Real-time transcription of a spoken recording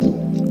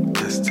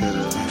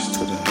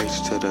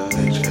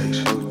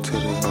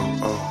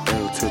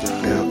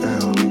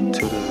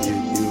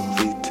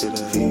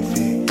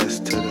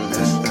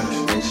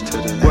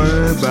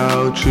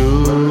about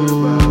you.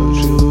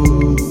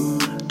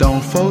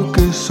 Don't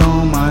focus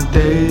on my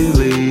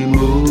daily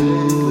mood.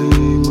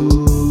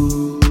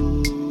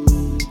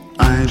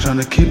 I ain't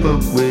tryna keep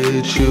up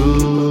with you.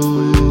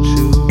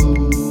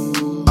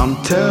 I'm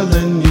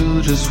telling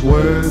you, just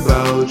worry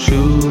about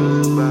you.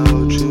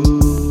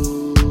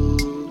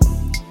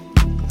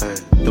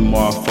 The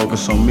more I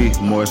focus on me,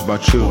 the more it's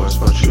about you.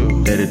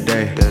 Day to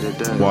day,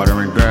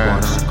 watering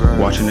grass,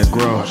 watching it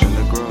grow,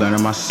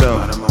 learning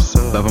myself,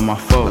 loving my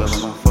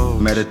folks.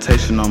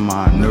 Meditation on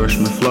my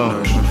nourishment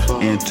flow.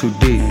 In too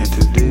deep,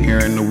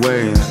 hearing the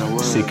waves,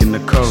 seeking the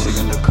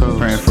coast,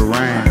 praying for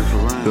rain,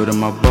 building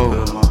my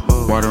boat,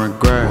 watering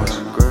grass,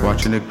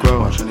 watching it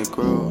grow.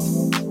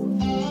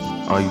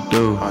 All you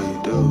do, I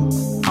don't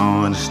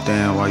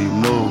understand why you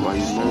move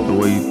the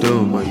way you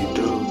do,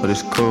 but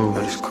it's cool.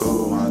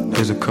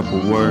 Here's a couple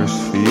words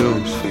for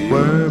you.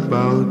 Worry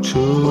about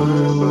you.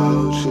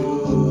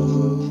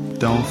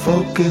 Don't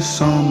focus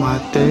on my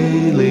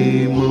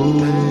daily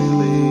mood.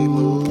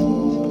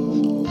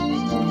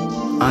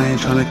 I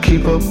ain't tryna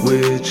keep up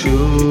with you.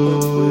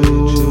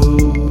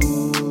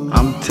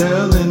 I'm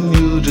telling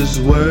you, just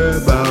worry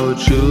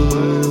about you.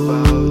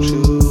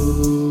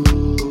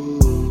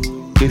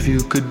 If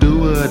you could do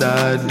what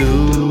I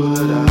do,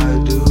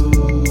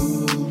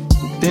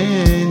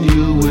 then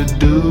you would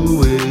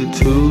do it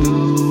too.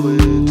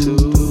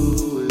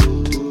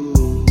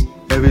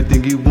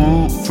 Everything you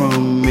want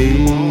from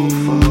me,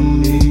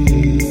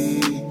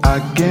 I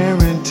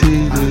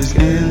guarantee is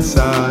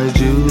inside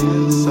you.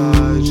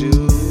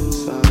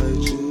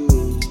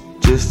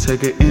 Just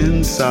take an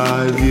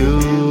inside view.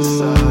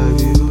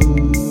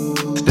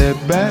 Step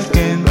back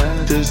and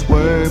just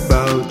worry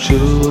about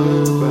you.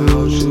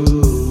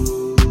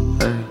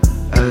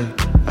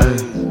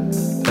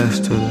 S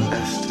to the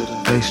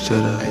H to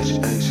the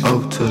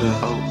O to the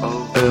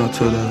L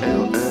to the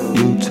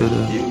U to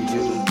the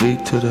V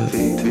to the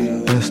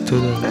S to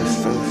the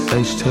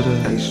H to the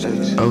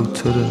O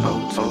to the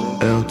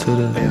L to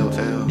the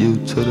U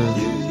to the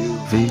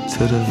V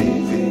to the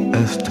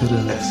S to the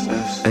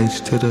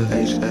H to the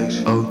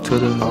O to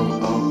the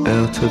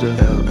L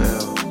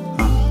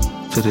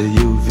to the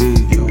UV.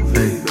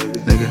 Hey,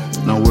 nigga,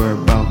 don't worry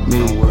about me.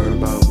 Worry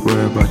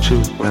about you,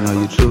 I know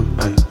you do.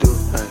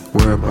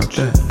 Worry about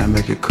that and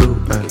make it cool.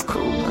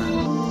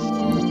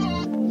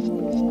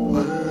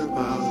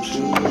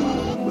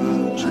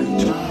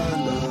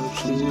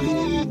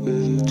 Worry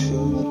about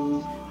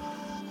you.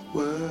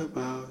 Worry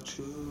about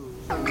you.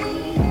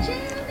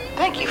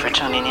 Thank you for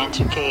tuning in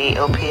to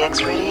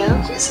KAOPX Radio.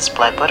 This is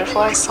Black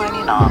Butterfly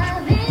signing off.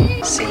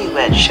 See you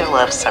at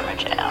ShoLuv Summer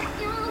Jam.